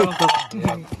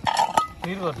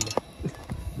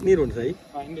ನೀರು ಉಂಟು ಸಾಯಿ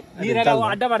ನೀರೆಲ್ಲ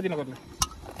ಅಡ್ಡ ಮಾಡ್ತೀನಿ ಕೊಡ್ಲಿ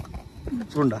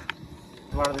ಸುಂಡ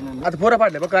ಅದು ಪೂರ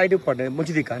ಪಾಡ್ಲೆ ಬಕ್ಕ ಐದು ಪಾಡ್ಲೆ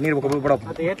ಮುಂಚಿದಿಕ್ಕ ನೀರು ಬಕ್ಕ ಬಿಡಪ್ಪ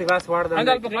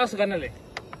ಅಲ್ಪ ಗ್ಲಾಸ್ ಕನ್ನಲೆ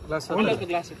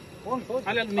ಗ್ಲಾಸ್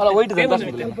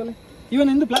ಇವನ್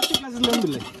ಎಂದು ಪ್ಲಾಸ್ಟಿಕ್ ಗ್ಲಾಸ್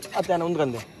ಒಂದಿಲ್ಲ ಅತ್ತೆ ನಾನು ಒಂದು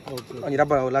ಕಂದೆ ಒಂದು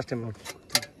ರಬ್ಬ ಲಾಸ್ಟ್ ಟೈಮ್ ನೋಡಿ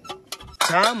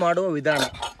ಚಹಾ ಮಾಡುವ ವಿಧಾನ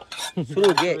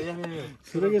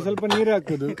ಸುರುಗೆ ಸ್ವಲ್ಪ ನೀರು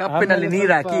ಹಾಕುದು ಕಪ್ಪಿನಲ್ಲಿ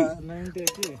ನೀರು ಹಾಕಿ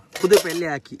ಕುದುಪೆಲ್ಲಿ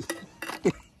ಹಾಕಿ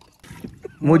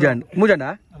ಮೂಜಂಡ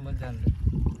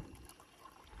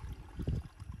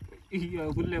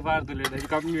ಹುಲ್ಲೆ ಬಾರ್ದಲ್ಲ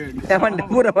ಕಮ್ಮಿ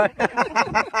ಪೂರ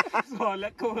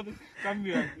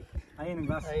ಕಮ್ಮಿ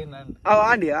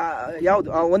ಆಂಡಿ ಯಾವುದು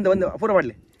ಒಂದು ಪೂರ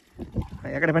ಮಾಡಲಿ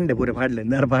ಯಾಕಡೆ ಬಂಡೆ ಪೂರ ಪಾಡ್ಲಿ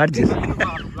ಬಾಡ್ಜಿ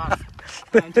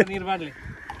ನೀರು ಬಾಡ್ಲಿ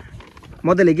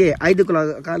ಮೊದಲಿಗೆ 5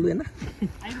 ಕಾಲು ಏನ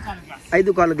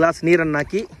 5 ಕಾಲು ಗ್ಲಾಸ್ ನೀರನ್ನು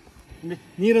ಹಾಕಿ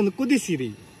ನೀರನ್ನು ಕುದಿಸಿರಿ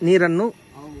ನೀರನ್ನು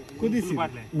ಕುದಿಸಿ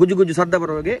ಗುಜ್ಜು ಗುಜ್ಜು ಸದ್ದ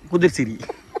ಬರುವಾಗೆ ಕುದಿಸಿರಿ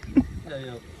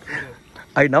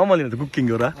ಐ ನಾರ್ಮಲ್ ಇರೋದು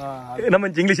ಕುಕ್ಕಿಂಗ್ ಅವರ ನಮ್ಮ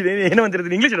ಇಂಗ್ಲೀಷ್ ಏನೋ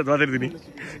ಅಂತಿರ್ತೀನಿ ಇಂಗ್ಲೀಷ್ ಇರೋದು ಮಾತಾಡ್ತೀನಿ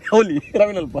ಹೌಲಿ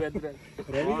ರವಿನಲ್ಪ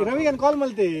ರವಿಗೆ ಕಾಲ್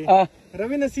ಮಲ್ತೆ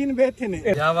ರವಿನ ಸೀನ್ ಬೇತೇನೆ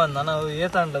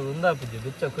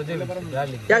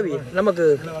ಯಾವಿ ನಮಕ್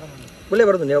ಮುಳ್ಳೆ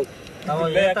ಬರೋದು ಯಾವ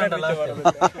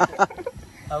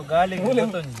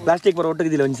ಪ್ಲಾಸ್ಟಿಕ್ ಬರೋ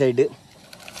ಒಟ್ಟಿಗಿದ್ದಿಲ್ಲ ಒಂದು ಸೈಡ್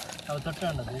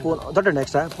ತೊಟ್ಟಂಡ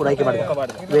ಎಕ್ಸ್ಟ್ರಾ ಪೂರ ಆಯ್ಕೆ ಮಾಡಿ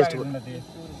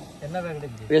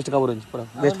ವೇಸ್ಟ್ ಕವರ್ ಪೂರ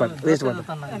ವೇಸ್ಟ್ ಮಾಡಿ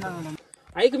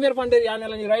ಐಕ್ ಮೇರೆ పండే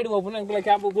యానెల ని రైడ్ పోపున ఇంకల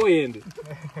క్యాంప్ పోయేంది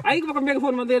ఐక్ ఒక మేక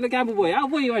ఫోన్ మందే క్యాంప్ పోయా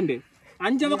పోయి వండి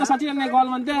అంచె ఒక సచిన్ కాల్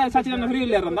మంతే సచిన్ ఫ్రీ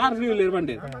లేరు ఆర్ ఫ్రీ లేరు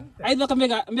వండి ఐదు ఒక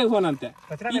మేక ఫోన్ అంతే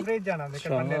ಸಚಿನ್ ಫ್ರೀ ಜಾನ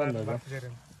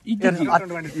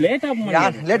ಲೇಟ್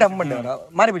ಆಗಿ ಬಂದೆ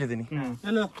ಮಾರಿ ಬಿಟ್ಟಿದ್ದೀನಿ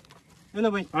ಹಲೋ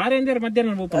ಹಲೋ ಬೈ ಆರೇಂದರ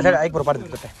ಮಧ್ಯಾಹ್ನ ಹೋಗ್ತಾ ಸರಿ ಐಕ್ ಬರ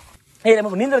ಪಾಡ್ದು ಬಿಟ್ಟೆ ಏ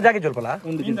ನಮ್ಮ ನೀಂದ್ರ ಜಾಗ ಜೋಲ್ಪಲ್ಲ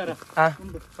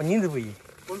ನೀಂದ್ರ ಹೋಗಿ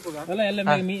ಅಲ್ಲ ಎಲ್ಲ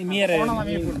ಮೀಯರೆ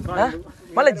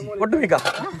ಮಲಜಿ ಒಟ್ಟು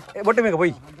ಮೇಕ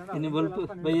ಹೋಯ್ ಇನ್ನು ಬಲ್ಪು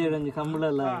ಬೈಯರಂಜಿ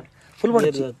ಕಂಬಳಲ್ಲ ಫುಲ್ ಮಾಡಿ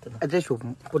ಅದೇ ಶೂಪ್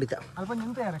ಕುಡಿತ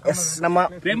ಎಸ್ ನಮ್ಮ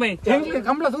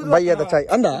ಬಯ್ಯದ ಚಾಯ್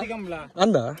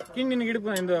ಅಂದ ಕಿಂಗಿನ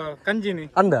ಗಿಡಪ ಇಂದು ಕಂಜಿನಿ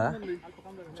ಅಂದ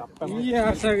ಈ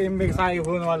ವರ್ಷ ಎಂಬೆಗೆ ಸಾಯಿ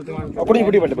ಫೋನ್ ಮಾಡ್ತು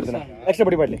ಪುಡಿ ಬಡ್ಲಿ ಬಿಡ್ತಾನೆ ಎಕ್ಸ್ಟ್ರಾ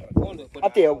ಪುಡಿ ಬಡ್ಲಿ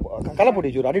ಅತ್ತೆ ಕಲ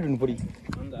ಪುಡಿ ಚೂರು ಅಡಿಟು ಪುಡಿ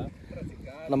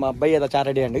ನಮ್ಮ ಬಯ್ಯದ ಚಾ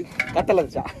ರೆಡಿ ಅಂಡಿ ಕತ್ತಲದ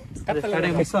ಚಾ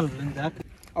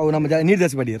ಅವು ನಮ್ಮ ನೀರು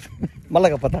ಜಾಸ್ತಿ ಬಡಿಯರು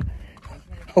ಮಲ್ಲಗಪ್ಪತ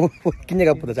ಅವು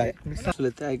ಕಿಂಜಗಪ್ಪದ ಚಾಯ್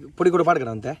ಪುಡಿ ಕೂಡ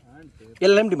ಪಾಡ್ಕರಂತೆ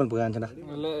ಎಲ್ಲ ಲೈಮ್ ಟೀ ಮಲ್ಪ ಅಂಚನ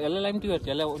ಎಲ್ಲ ಲೈಮ್ ಟೀ ಬರ್ತಿ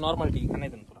ಎಲ್ಲ ನಾರ್ಮಲ್ ಟೀ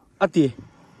ಕನ್ನೈತನ ಪೂರ ಅತ್ತಿ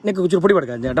ನೆಕ್ಕ ಚೂರು ಪುಡಿ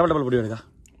ಪಡ್ಕ ಡಬಲ್ ಪುಡಿ ಪಡ್ಕ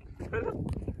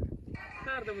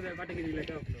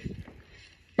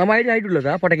ನಮ್ಮ ಐಡಿಯಾ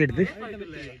ಇಡುಲ್ಲದ ಪಟಾಕಿ ಇಡ್ದು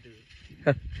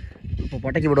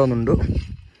ಪಟಾಕಿ ಬಿಡೋನುಂಡು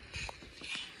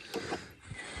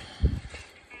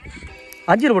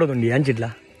ಅಂಜಿಲ್ ಬಿಡೋದುಂಡಿ ಅಂಜಿಡ್ಲ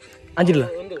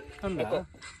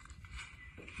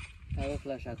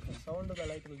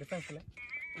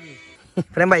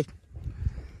ಫ್ರೆಂಡ್ ಬಾಯ್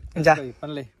ಎಂಚಾ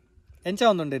ಪನ್ಲೆ ಎಂಚ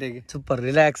ಒಂದುಂಡೆ ರೇಗೆ ಸೂಪರ್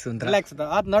ರಿಲ್ಯಾಕ್ಸ್ ಅಂತ ರಿಲ್ಯಾಕ್ಸ್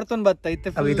ಆದ್ ನಡ್ತೊಂಡ್ ಬತ್ತ ಇತ್ತೆ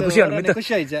ಇದು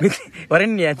ಖುಷಿ ಆಯ್ತು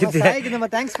ವರಣ್ಯ ನಮ್ಮ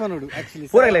ಥ್ಯಾಂಕ್ಸ್ ಫೋನ್ ಆಕ್ಚುಲಿ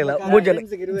ಪೂರಗಲಿಲ್ಲ ಮೂರು ಜನ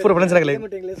ಪೂರ ಫ್ರೆಂಡ್ಸ್ ಆಗಲಿ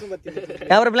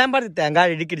ಯಾವ ಪ್ಲಾನ್ ಮಾಡ್ತಿತ್ತೆ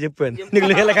ಗಾಡಿ ಡಿಕ್ಕಿಟ್ చెప్పు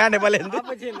నీకు కాండే పలేదు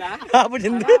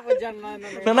ఆపుచింది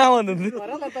నా ఉంది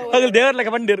అసలు దేవర్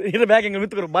లెక్క పండిరు ఇర బ్యాగ్ ఇంగ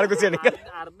మిత్తుకురు బార్కొసి అని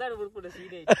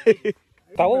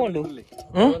ತಗೊಂಡು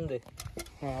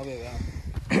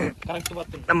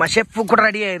ನಮ್ಮ ಶೆಫ್ ಕೂಡ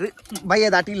ರೆಡಿ ಆಯ್ರು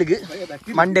ಬಯ್ಯದ ಅಟಿಲಿಗೆ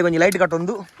ಮಂಡೆ ಕೊಂಚ ಲೈಟ್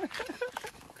ಕಟ್ಟೊಂದು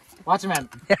ವಾಚ್ಮ್ಯಾನ್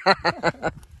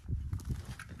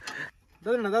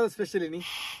ದಾದ ಸ್ಪೆಷಲ್ ನೀ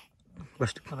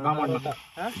ಫಸ್ಟ್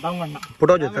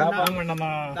ಫೋಟೋ ಜೊತೆ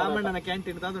ದಾಮಣ್ಣನ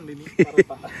ಕ್ಯಾಂಟೀನ್ ದಾದುಂಡಿನಿ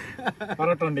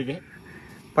ಪರೋಟ ಉಂಡಿಗೆ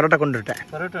ಪರೋಟ ಕೊಂಡಿಟ್ಟೆ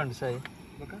ಪರೋಟ ಉಂಟು ಸಾಯಿ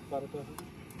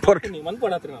ಪರೋಟ ಮನ್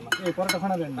ಕೊಡತ್ರಿ ನಾನು ಪರೋಟ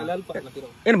ಕೊಣದ ಅಲ್ಲಿ ಅಲ್ಪ ಹಾಕ್ತಿರೋ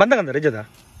ಏನು ಬಂದಂಗಂತ ರಿಜದ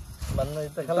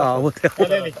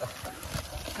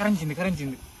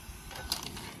ಕರಂಚಿಂది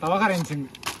ತವ ಕರಂಚಿಂది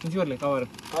ಇಂಚಿ ಬರ್ಲಿ ಕವರ್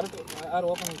ಆರು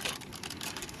ಓಪನ್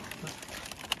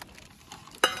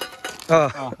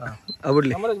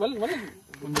ಬಿಡ್ಲಿ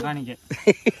ಒಂದು ಕಾಣಿಕೆ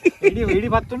ಇಡಿ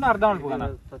ಬತ್ತುಂಡು ಅರ್ಧ ಮಾಡ್ಬೋದ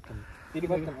ಇಡಿ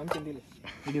ಬತ್ತು ಅಂತಿಲ್ಲ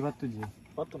ಇಡಿ ಬತ್ತುಜಿ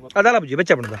ಅದಲ್ಲ ಬುಜ್ಜಿ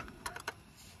ಬೆಚ್ಚ ಬಿಡದ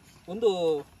ಒಂದು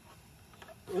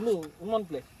ಒಂದು ಉಮ್ಮನ್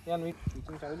ಪ್ಲೇ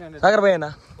ಸಾಗರ್ ಭಯ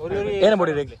ಏನು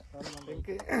ಮಾಡಿರಿ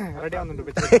ರೆಡಿ ಆಗುಂಟು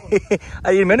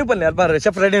ಈ ಮೆನು ಬನ್ನಿ ಅಲ್ಬಾರ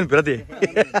ಶೆಫ್ ರೆಡಿ ಅನ್ಪಿರತಿ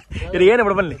ಇದು ಏನು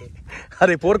ಬಿಡ ಬನ್ನಿ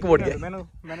ಅರೆ ಪೋರ್ಕ್ ಬೋಡ್ಗೆ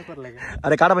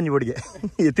ಅರೆ ಕಾಡ ಬಂಜಿ ಬೋಡ್ಗೆ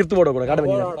ತಿರ್ತು ಬೋಡ ಕೂಡ ಕಾಡ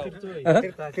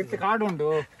ಬಂಜಿ ಕಾಡು ಉಂಟು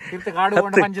ಕಾಡು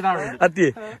ಅತ್ತಿ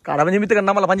ಕಾಡ ಬಂಜಿ ಮಿತ್ತ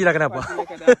ನಮ್ಮಲ್ಲ ಪಂಜಿ ಹಾಕನಪ್ಪ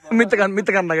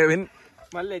ಮಿತ್ತ ಕಣ್ಣಾಗ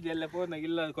ಮಲ್ಲೆಜೆಲ್ಲ ಫೋನ್ನಾಗ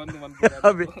ಇಲ್ಲ ಕೊಂದು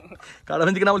ಅಬ್ಬಿ ಕಾಡ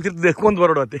ಬಂಜಿಗೆ ನಾವು ತಿರ್ತಿದ್ದೆ ಕೊಂದು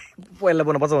ಬರೋಡು ಅತ್ತಿ ಎಲ್ಲ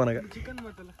ಬೋನ ಬಸವನಾಗ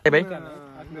ಬೈ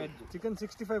ಚಿಕನ್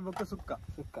 65 ಬೊಕ್ಕ ಸುಕ್ಕ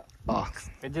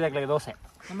ವೆಜ್ ದಾಗ್ಲಾಗ ದೋಸೆ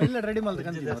ನಮ್ಮೆಲ್ಲ ರೆಡಿ ಮಾಡ್ದು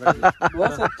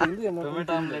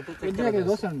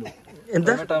ದೋಸೆ ಉಂಟು ಎಂತ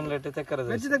tomato omelette ತೆಕ್ಕರದ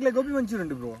veg ದಾಗ್ಲೆ gobi manchurian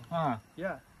ಉಂಟು bro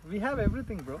yeah we have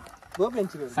everything bro gobi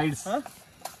manchurian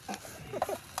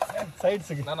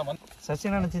sides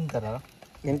Sachin ತಿಂತಾರ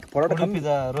ಎಂಕ್ ಪರೋಟ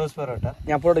ಉಡುಪಿದ ರೋಸ್ ಪರೋಟ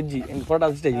ഞാൻ ಪರೋಟ ಇಜ್ಜಿ ಎಂಕ್ ಪರೋಟ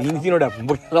ಅಷ್ಟೇ ಇಂಚಿ ನೋಡಿ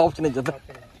ಆಪ್ಷನ್ ಇಜ್ಜದ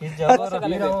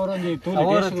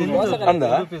ಅಂದ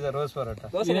ಉಡುಪಿದ ರೋಸ್ ಪರೋಟ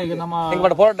ಎಂಕ್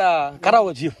ಪಡ ಪರೋಟ ಖರಾಬ್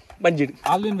Hochi ಬಂಜಿಡ್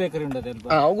Alvin bakery ಉಂಟದ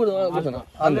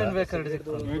Alvin bakery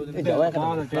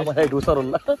ನಮ್ಮ ಸೈಡ್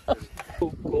ಹುಷಾರಲ್ಲ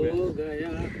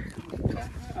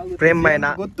ಪ್ರೇಮ್ ಮೈನ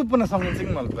ಗೊತ್ತುಪ್ಪನ ಸಾಂಗ್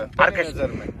ಸಿಂಗ್ ಮಲ್ಪ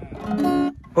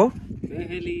ಓ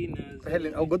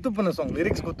ಅವು ಗೊತ್ತುಪ್ಪನ ಸಾಂಗ್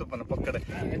ಲಿರಿಕ್ಸ್ ಗೊತ್ತುಪ್ಪನ ಪಕ್ಕಡೆ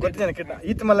ಗೊತ್ತಿನ ಕೆಟ್ಟ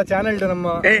ಈತ ಮಲ್ಲ ಚಾನೆಲ್ ನಮ್ಮ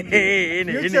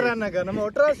ಫ್ಯೂಚರ್ ಅನ್ನಗ ನಮ್ಮ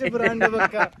ಒಟ್ರಾಸಿ ಬ್ರಾಂಡ್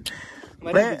ಬಕ್ಕ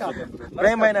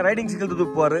ಪ್ರೇಮ್ ಮೈನ ರೈಡಿಂಗ್ ಸಿಗಲ್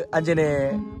ತುದುಪ್ಪುವರು ಅಂಜನೆ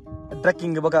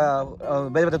ಟ್ರೆಕ್ಕಿಂಗ್ ಬಕ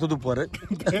ಬೇರೆ ಬೇರೆ ತುದುಪ್ಪುವರು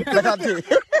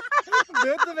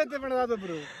ಬೇತೆ ಬೇತೆ ಮಾಡದ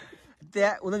ಬ್ರೋ ಮತ್ತೆ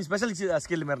ಒಂದೊಂದು ಸ್ಪೆಷಲ್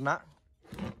ಸ್ಕಿಲ್ ಮೇರ್ನ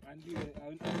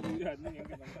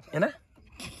ಏನ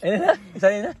ಏನ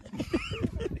ಸರಿ ಏನ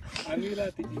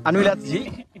ಅನ್ವಿಲಾತಿ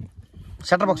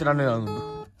ಶಟರ್ ಬಾಕ್ಸ್ ಅನ್ವಿಲಾತಿ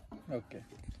ಓಕೆ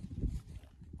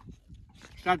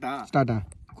ಸ್ಟಾರ್ಟಾ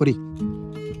ಕುರಿ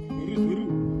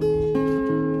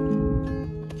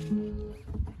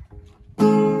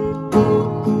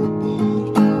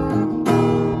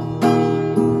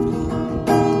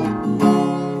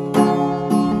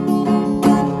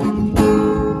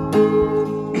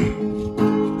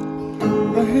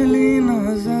पहली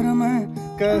नजर में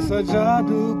कैसा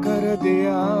जादू कर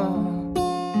दिया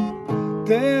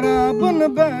तेरा बन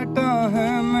बैठा है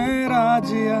मेरा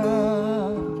जिया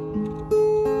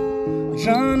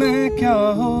जाने क्या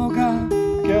होगा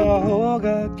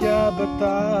क्या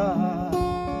बता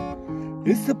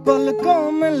इस पल को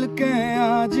मिलके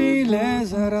आज ही ले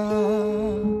जरा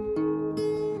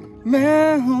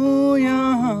मैं हूँ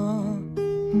यहाँ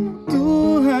तू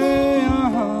है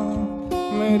यहाँ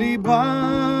मेरी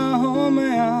बाहों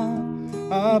में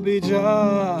आ भी जा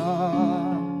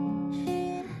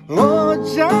ओ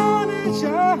जाने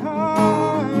चाहा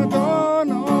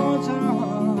दोनों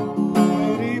जहां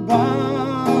मेरी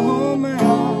बाहों में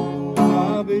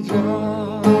आ भी जा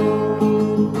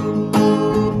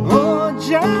ओ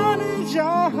जाने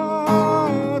चाहा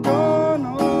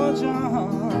दोनों जहां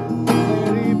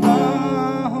मेरी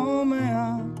बाहों में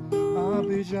आ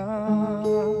भी जा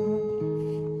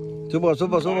Super.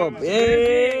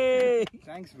 Hey!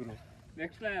 Thanks, bro.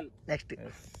 Next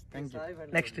Thank you.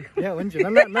 Next. Yeah, ಒಂಚು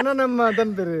ನನ್ನ ನಮ್ಮ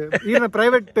ತಂದಿರು ಈನ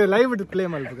ಪ್ರೈವೇಟ್ ಲೈವ್ ಪ್ಲೇ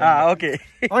ಮಾಡ್ಬೇಕು ಓಕೆ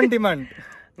ಆನ್ ಡಿಮಾಂಡ್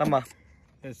ನಮ್ಮ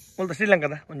ಎಸ್ ಮೊದಲು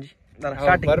ಶ್ರೀಲಂಕಾದ ಒಂಜಿ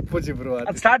ಸ್ಟಾರ್ಟಿಂಗ್ ಬರ್ಪುಜಿ ಬ್ರೋ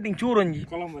ಅದು ಸ್ಟಾರ್ಟಿಂಗ್ ಚೂರು ಒಂಜಿ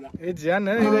ಏ ಜಾನ್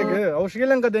ಇದಾಗ ಅವು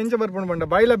ಶ್ರೀಲಂಕಾದ ಎಂಚ ಬರ್ಪುಂಡು ಬಂಡ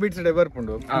ಬಾಯ್ಲ ಬೀಟ್ಸ್ ಡೇ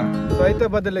ಬರ್ಪುಂಡು ಸೊ ಐತ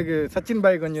ಬದಲಿಗೆ ಸಚಿನ್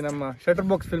ಬಾಯ್ಗೆ ಒಂಜಿ ನಮ್ಮ ಶಟರ್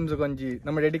ಬಾಕ್ಸ್ ಫಿಲ್ಮ್ಸ್ ಒಂಜಿ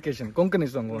ನಮ್ಮ ಡೆಡಿಕೇಶನ್ ಕೊಂಕಣಿ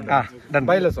ಸಾಂಗ್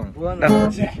ಬಾಯ್ಲ ಸಾಂಗ್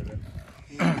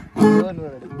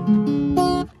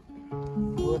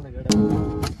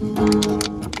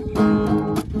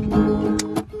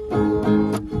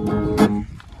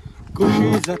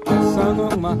खुशी जाता सांगो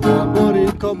म्हाका बरी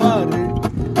कबारी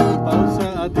पावसा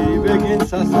आदी बेगीन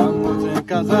सासा मुजे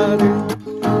काजारी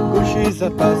खुशी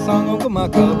जाता सांगो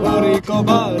म्हाका बरी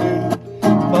कबारी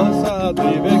पावसा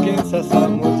आदी बेगीन सासा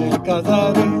मुजे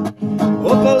काजारी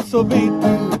वोकल सोबीत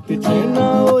तिचे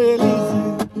नाव एलिसी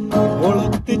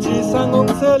ओळख तिची सांगोंक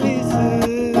चलिसी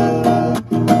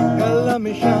कल्ला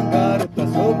मी शांगार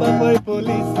तसो बापाय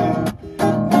पोलिसी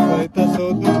बापाय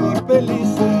तसो दुकर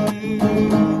पेलिसी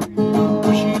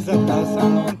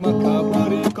सांगोंक म्हाका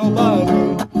बरी कबारी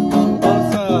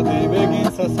पावसा आदी बेगीन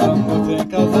सासा मुजे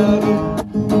काजारी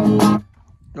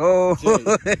ಓ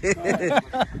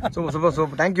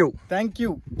ಸೂಪರ್ ಥ್ಯಾಂಕ್ ಯು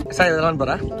ಸಾಯಿ ರಾನ್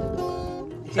ಬರ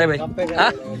ಸಾಯಿ ಬೈ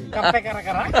ಕಪ್ಪೆ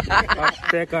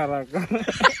ಕರ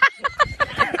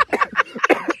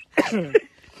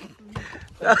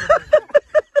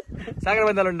ಸಾಗರ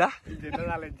ಬಂದಲ್ಲುಂಡ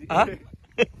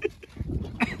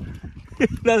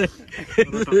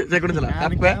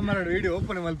ವಿಡಿಯೋ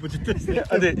ಓಪನ್ ಮಲ್ಪುಚಿತ್ತು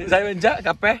ಅದೇ ಸಾಯಿ ವೆಂಚ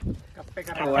ಕಪ್ಪೆ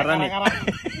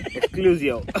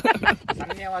ಎಕ್ಸ್ಕ್ಲೂಸಿವ್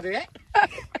ಧನ್ಯವಾದ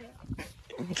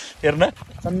ಏರ್ನ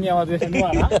ಸನ್ಯವಾದ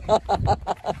ಶನಿವಾರ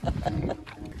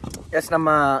ಎಸ್ ನಮ್ಮ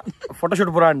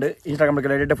ಫೋಟೋಶೂಟ್ ಪೂರ ಉಂಡು ಇನ್ಸ್ಟಾಗ್ರಾಮ್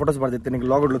ಎಡಿಟ್ ಫೋಟೋಸ್ ಬರ್ದಿತ್ತು ನಿಂಗೆ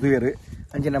ಲಾಗ್ ತೂಯರು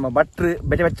ಅಂಚೆ ನಮ್ಮ ಭಟ್ರು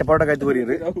ಬೆಚ್ಚ ಬೆಚ್ಚ ಪರೋಟ ಕಾಯ್ತು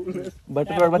ಬರೀರು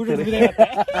ಭಟ್ರು ಬರ್ತೀರಿ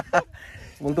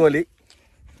ಮುಲ್ತೋಲಿ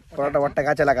ಪರೋಟ ಒಟ್ಟ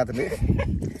ಕಾಚಲಾಕತ್ತಲ್ಲಿ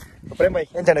ಪ್ರೇಮ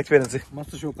ಏನ್ ಚೆನ್ನ ಎಕ್ಸ್ಪೀರಿಯನ್ಸ್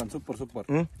ಮಸ್ತ್ ಶೋಕ್ ಅನ್ ಸೂಪರ್ ಸೂಪರ್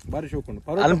ಹ್ಮ್ ಬಾರಿ ಶೋಕ್ ಉಂಟು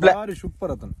Unplanned- ಬಾರಿ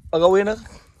ಸೂಪರ್ ಅತನ್ ಆಗ ಅವು ಏನು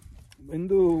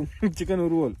ಇಂದು ಚಿಕನ್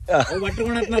ಉರುವಲ್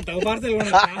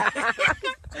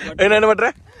ಏನೇನು ಭಟ್ರೆ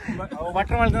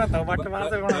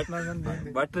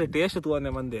ಬಟ್ರೆ ಟೇಸ್ಟ್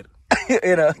ತಗೊಂಡೆ ಮಂದೇರು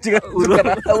ಏನು chicken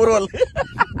ಊರುವಲ್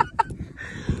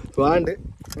wand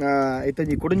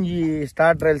ಇತ್ತಂಜಿ ಕುಡುಂಜಿ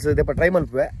star trials ದೆಪ್ಪ try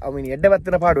ಮಲ್ಪುವೆ ಅವಿನ ಎಡ್ಡೆ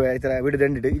ಬತ್ತಿನ ಪಾಡುವೆ ಐತರ ವಿಡಿಯೋ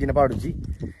ದಂಡಿಡು ಈಜಿನ ಪಾಡುಜಿ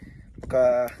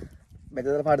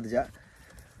ಬೆತ್ತದ ಪಾಡ್ದಿಜ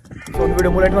ಸೊ ಒಂದು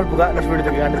video ಮೂಲೆಟ್ ಮಲ್ಪುಗ next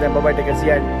video ಕಾಣಿದ್ರೆ bye take care C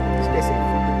and stay safe